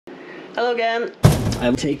Hello again.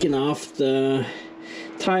 I've taken off the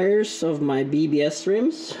tires of my BBS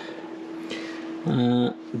rims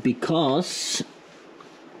because,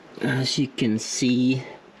 as you can see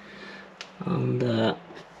on the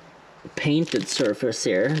painted surface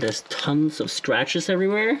here, there's tons of scratches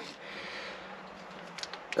everywhere.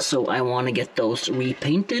 So I want to get those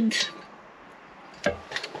repainted.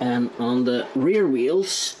 And on the rear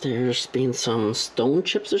wheels, there's been some stone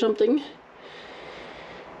chips or something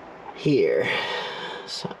here.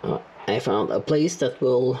 So I found a place that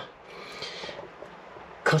will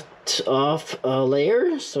cut off a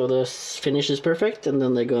layer so the finish is perfect, and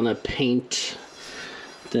then they're gonna paint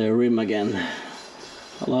the rim again.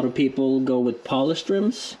 A lot of people go with polished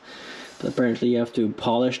rims, but apparently you have to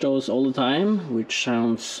polish those all the time, which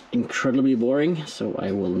sounds incredibly boring, so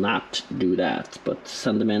I will not do that, but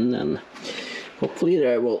send them in and hopefully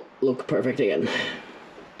they will look perfect again.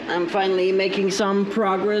 I'm finally making some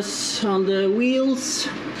progress on the wheels.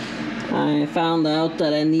 I found out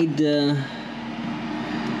that I need a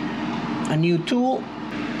new tool,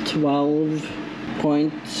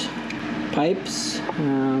 12-point pipes.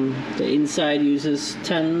 The inside uses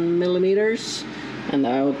 10 millimeters and the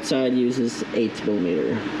outside uses 8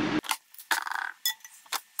 millimeter.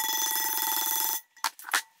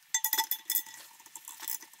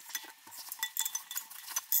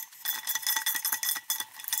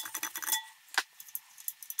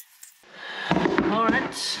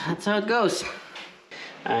 Alright, that's how it goes.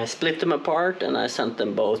 I split them apart and I sent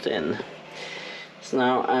them both in. So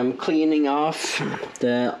now I'm cleaning off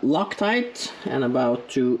the Loctite and about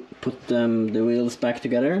to put the wheels back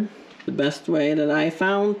together. The best way that I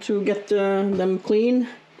found to get them clean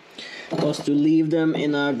was to leave them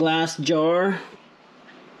in a glass jar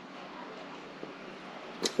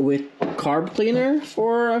with carb cleaner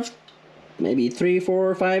for maybe 3, 4,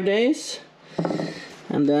 or 5 days.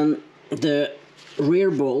 And then the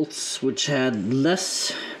rear bolts, which had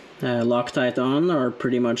less Loctite on, are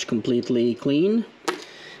pretty much completely clean.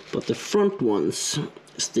 But the front ones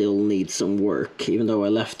still need some work, even though I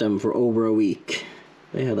left them for over a week.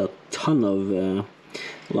 They had a ton of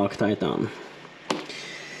Loctite on.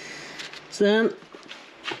 So then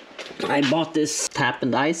I bought this tap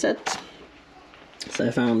and die set. So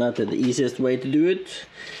I found out that the easiest way to do it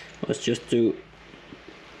was just to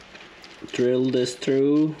drill this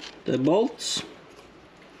through the bolts.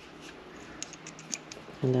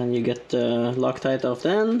 And then you get the Loctite off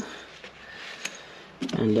then.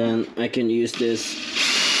 And then I can use this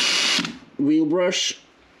wheel brush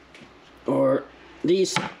or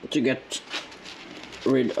these to get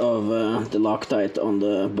rid of the Loctite on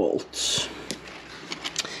the bolts.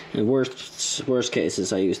 In worst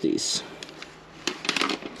cases I use these.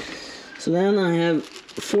 So then I have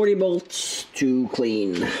 40 bolts to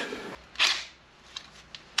clean.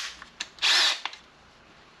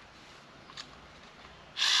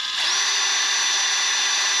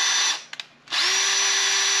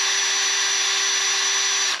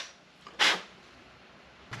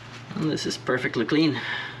 And this is perfectly clean.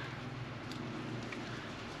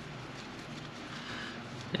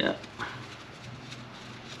 Yeah.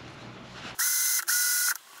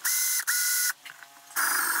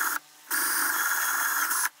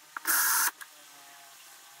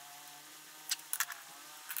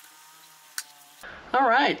 All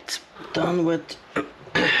right, done with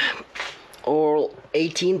all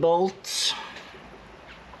 18 bolts,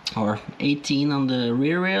 or 18 on the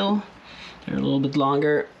rear wheel. They're a little bit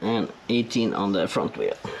longer, and 18 on the front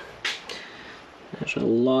wheel. There's a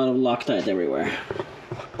lot of Loctite everywhere.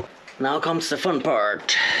 Now comes the fun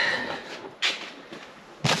part.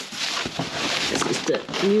 This is the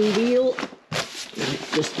new wheel.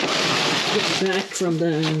 Just get it back from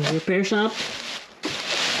the repair shop.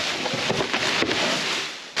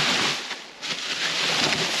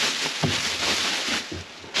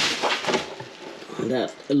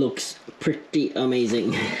 That looks pretty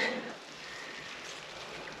amazing.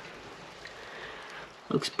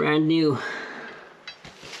 Looks brand new.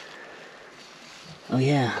 Oh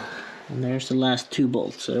yeah, and there's the last 2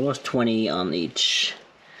 bolts. So there was 20 on each.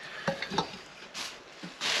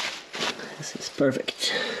 This is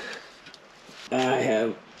perfect. I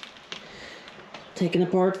have taken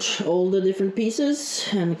apart all the different pieces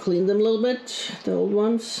and cleaned them a little bit, the old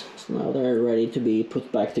ones. So now they're ready to be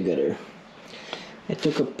put back together. I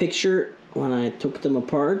took a picture when I took them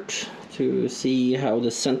apart to see how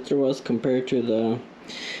the center was compared to the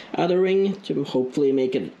other ring, to hopefully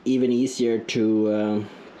make it even easier to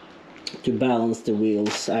balance the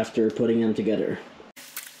wheels after putting them together.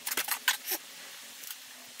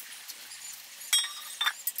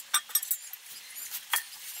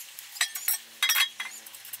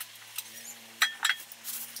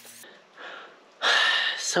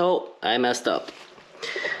 So I messed up.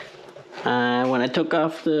 When I took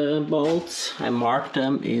off the bolts, I marked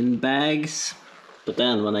them in bags, but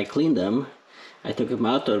then when I cleaned them, I took them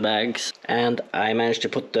out of the bags and I managed to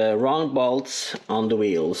put the wrong bolts on the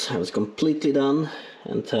wheels. I was completely done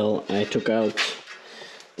until I took out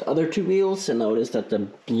the other two wheels and noticed that the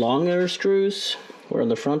longer screws were on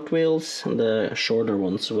the front wheels and the shorter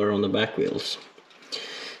ones were on the back wheels.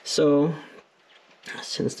 So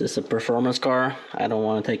since this is a performance car, I don't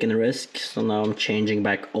want to take any risk, so now I'm changing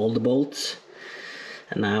back all the bolts.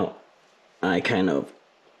 And now I kind of...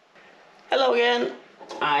 Hello again!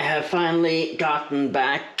 I have finally gotten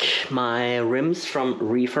back my rims from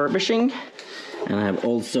refurbishing, and I have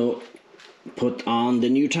also put on the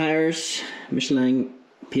new tires, Michelin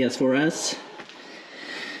PS4S,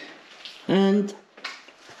 and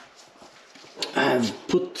I've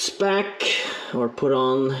put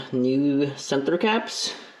on new center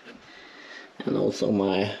caps, and also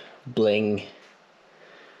my bling,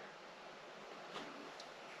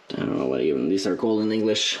 I don't know what even these are called in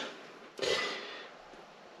English.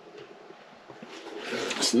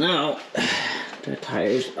 So now the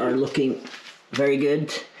tires are looking very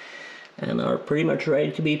good and are pretty much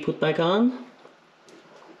ready to be put back on.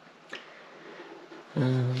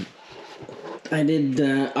 I did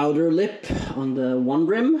the outer lip on the one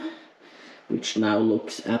rim, which now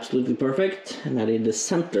looks absolutely perfect, and I did the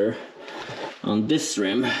center on this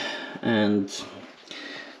rim, and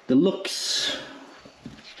the looks,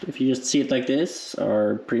 if you just see it like this,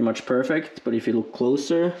 are pretty much perfect, but if you look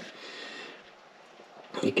closer,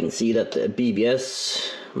 you can see that the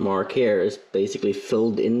BBS mark here is basically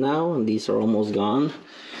filled in now, and these are almost gone,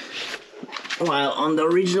 while on the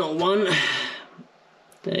original one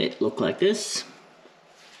they look like this.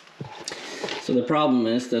 So the problem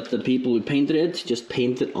is that the people who painted it just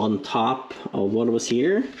painted on top of what was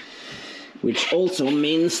here, which also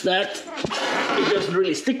means that it doesn't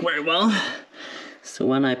really stick very well. So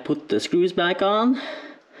when I put the screws back on,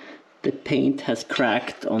 the paint has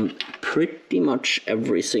cracked on pretty much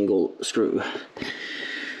every single screw.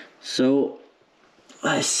 So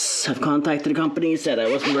I have contacted the company, said I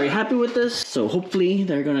wasn't very happy with this, so hopefully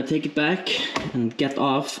they're gonna take it back and get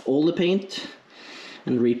off all the paint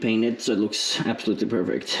and repaint it so it looks absolutely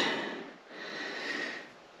perfect.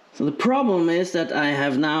 So the problem is that I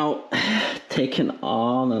have now taken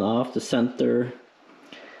on and off the center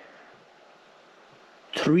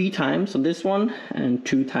 3 times on this one and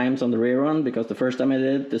 2 times on the rear one, because the first time I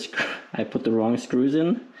did this, I put the wrong screws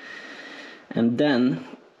in, and then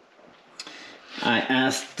I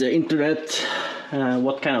asked the internet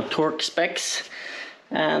what kind of torque specs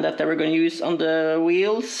that they were going to use on the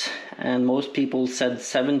wheels, and most people said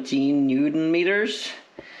 17 Newton meters.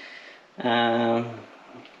 So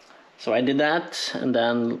I did that, and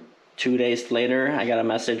then 2 days later I got a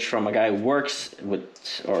message from a guy who works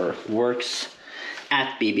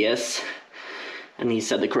at BBS, and he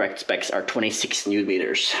said the correct specs are 26 Newton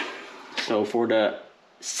meters. So for the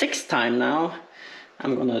 6th time now,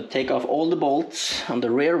 I'm gonna take off all the bolts on the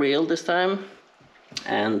rear wheel this time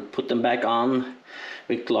and put them back on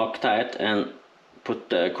with Loctite and put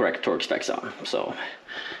the correct torque specs on. So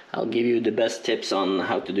I'll give you the best tips on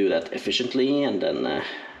how to do that efficiently, and then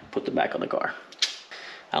put them back on the car.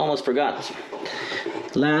 I almost forgot.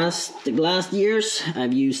 The last years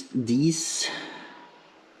I've used these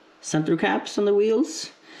center caps on the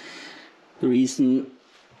wheels. The reason,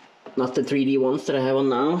 not the 3D ones that I have on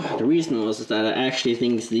now, the reason was that I actually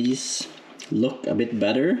think these look a bit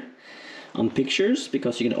better on pictures,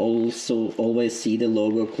 because you can also always see the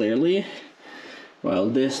logo clearly, while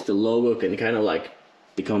the logo can kind of like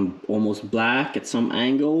become almost black at some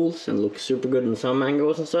angles and look super good in some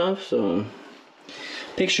angles and stuff. So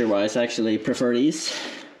picture wise I actually prefer these,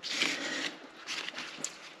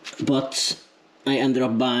 but I ended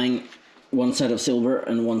up buying one set of silver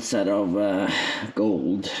and one set of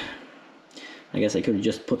gold. I guess I could have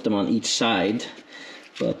just put them on each side,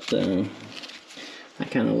 but I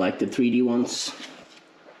kind of like the 3D ones.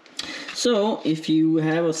 So if you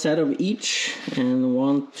have a set of each and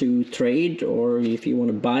want to trade, or if you want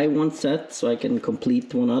to buy one set so I can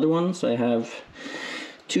complete one other one, so I have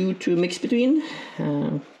 2 to mix between,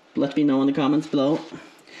 let me know in the comments below.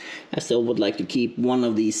 I still would like to keep one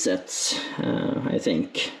of these sets, I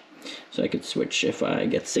think, so I could switch if I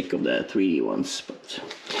get sick of the 3D ones, but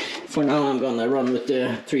for now I'm gonna run with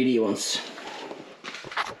the 3D ones.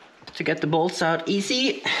 To get the bolts out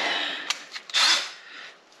easy,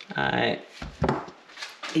 I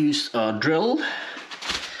use a drill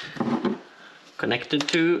connected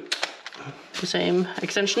to the same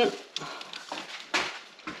extension.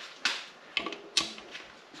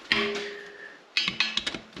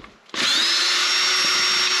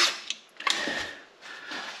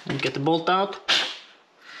 get the bolt out,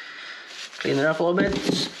 clean it up a little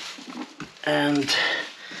bit, and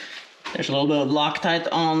there's a little bit of Loctite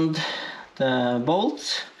on the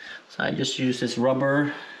bolts, so I just use this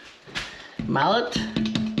rubber mallet.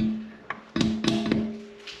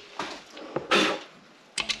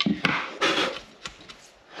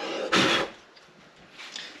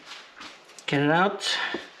 Get it out,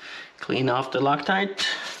 clean off the Loctite.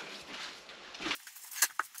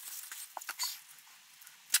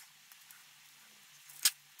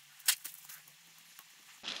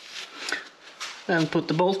 Then put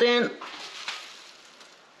the bolt in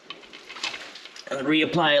and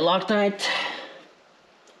reapply Loctite.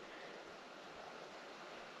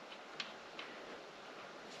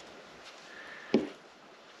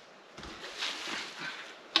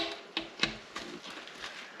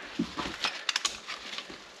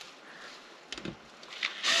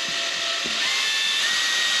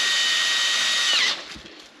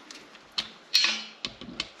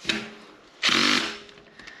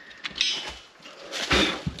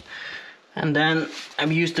 And then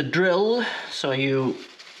I've used a drill, so you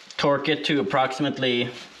torque it to approximately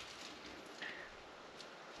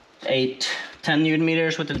 8-10 Newton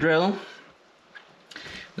meters with the drill.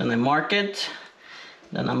 Then I mark it.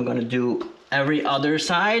 Then I'm going to do every other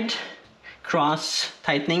side cross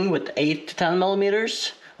tightening with 8 to 10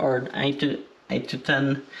 millimeters, or 8 to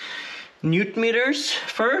 10 Newton meters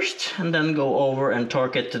first, and then go over and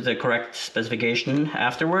torque it to the correct specification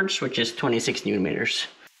afterwards, which is 26 Newton meters.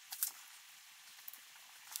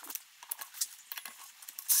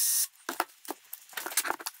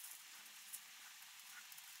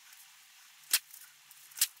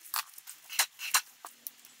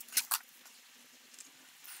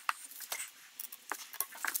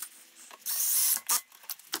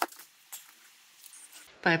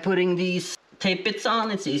 By putting these tape bits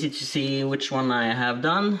on, it's easy to see which one I have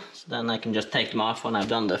done, so then I can just take them off when I've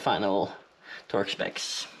done the final torque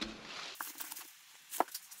specs.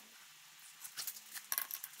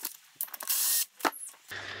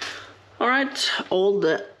 Alright, all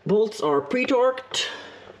the bolts are pre-torqued,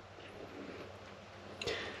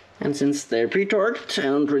 and since they're pre-torqued, I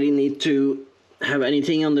don't really need to have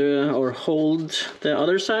anything on the, or hold the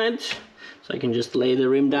other side. So I can just lay the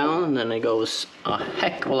rim down and then it goes a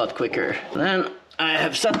heck of a lot quicker. Then I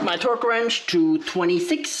have set my torque wrench to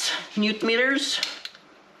 26 Newton meters.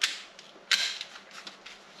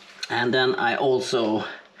 And then I also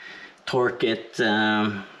torque it,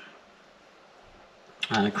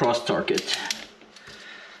 cross torque it.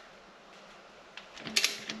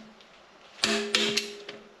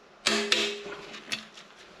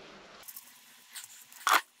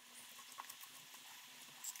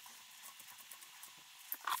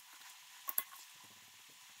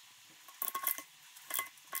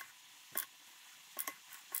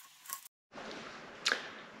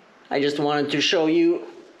 I just wanted to show you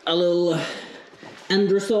a little end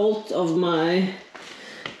result of my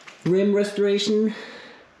rim restoration.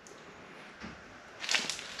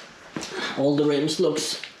 All the rims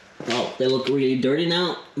looks, well, they look really dirty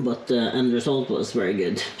now, but the end result was very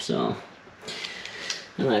good. So,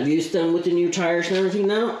 and I've used them with the new tires and everything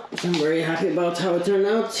now, so I'm very happy about how it turned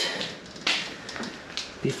out.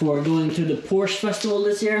 Before going to the Porsche festival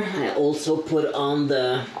this year, I also put on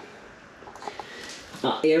the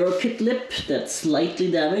aero kit lip that's slightly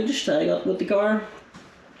damaged that I got with the car.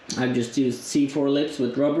 I've just used C4 lips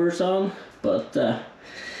with rubbers on, but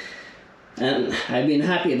and I've been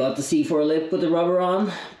happy about the C4 lip with the rubber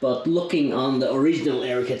on, but looking on the original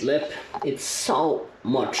aero kit lip, it's so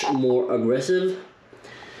much more aggressive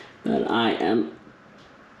that I am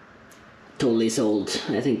totally sold.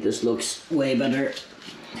 I think this looks way better.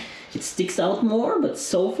 It sticks out more, but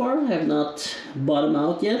so far I have not bottomed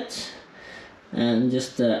out yet. And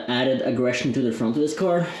just added aggression to the front of this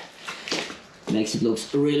car makes it look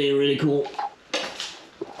really cool.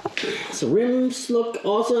 So rims look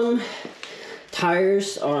awesome.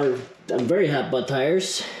 Tires are, I'm very happy about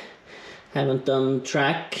tires. Haven't done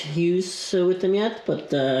track use with them yet, but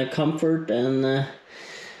the comfort and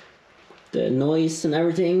the noise and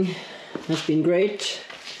everything has been great.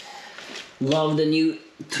 Love the new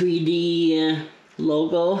 3D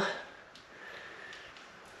logo.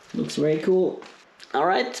 Looks very cool.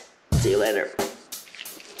 Alright, see you later.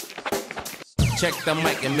 Check the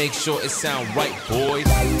mic and make sure it sound right,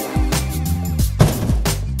 boys.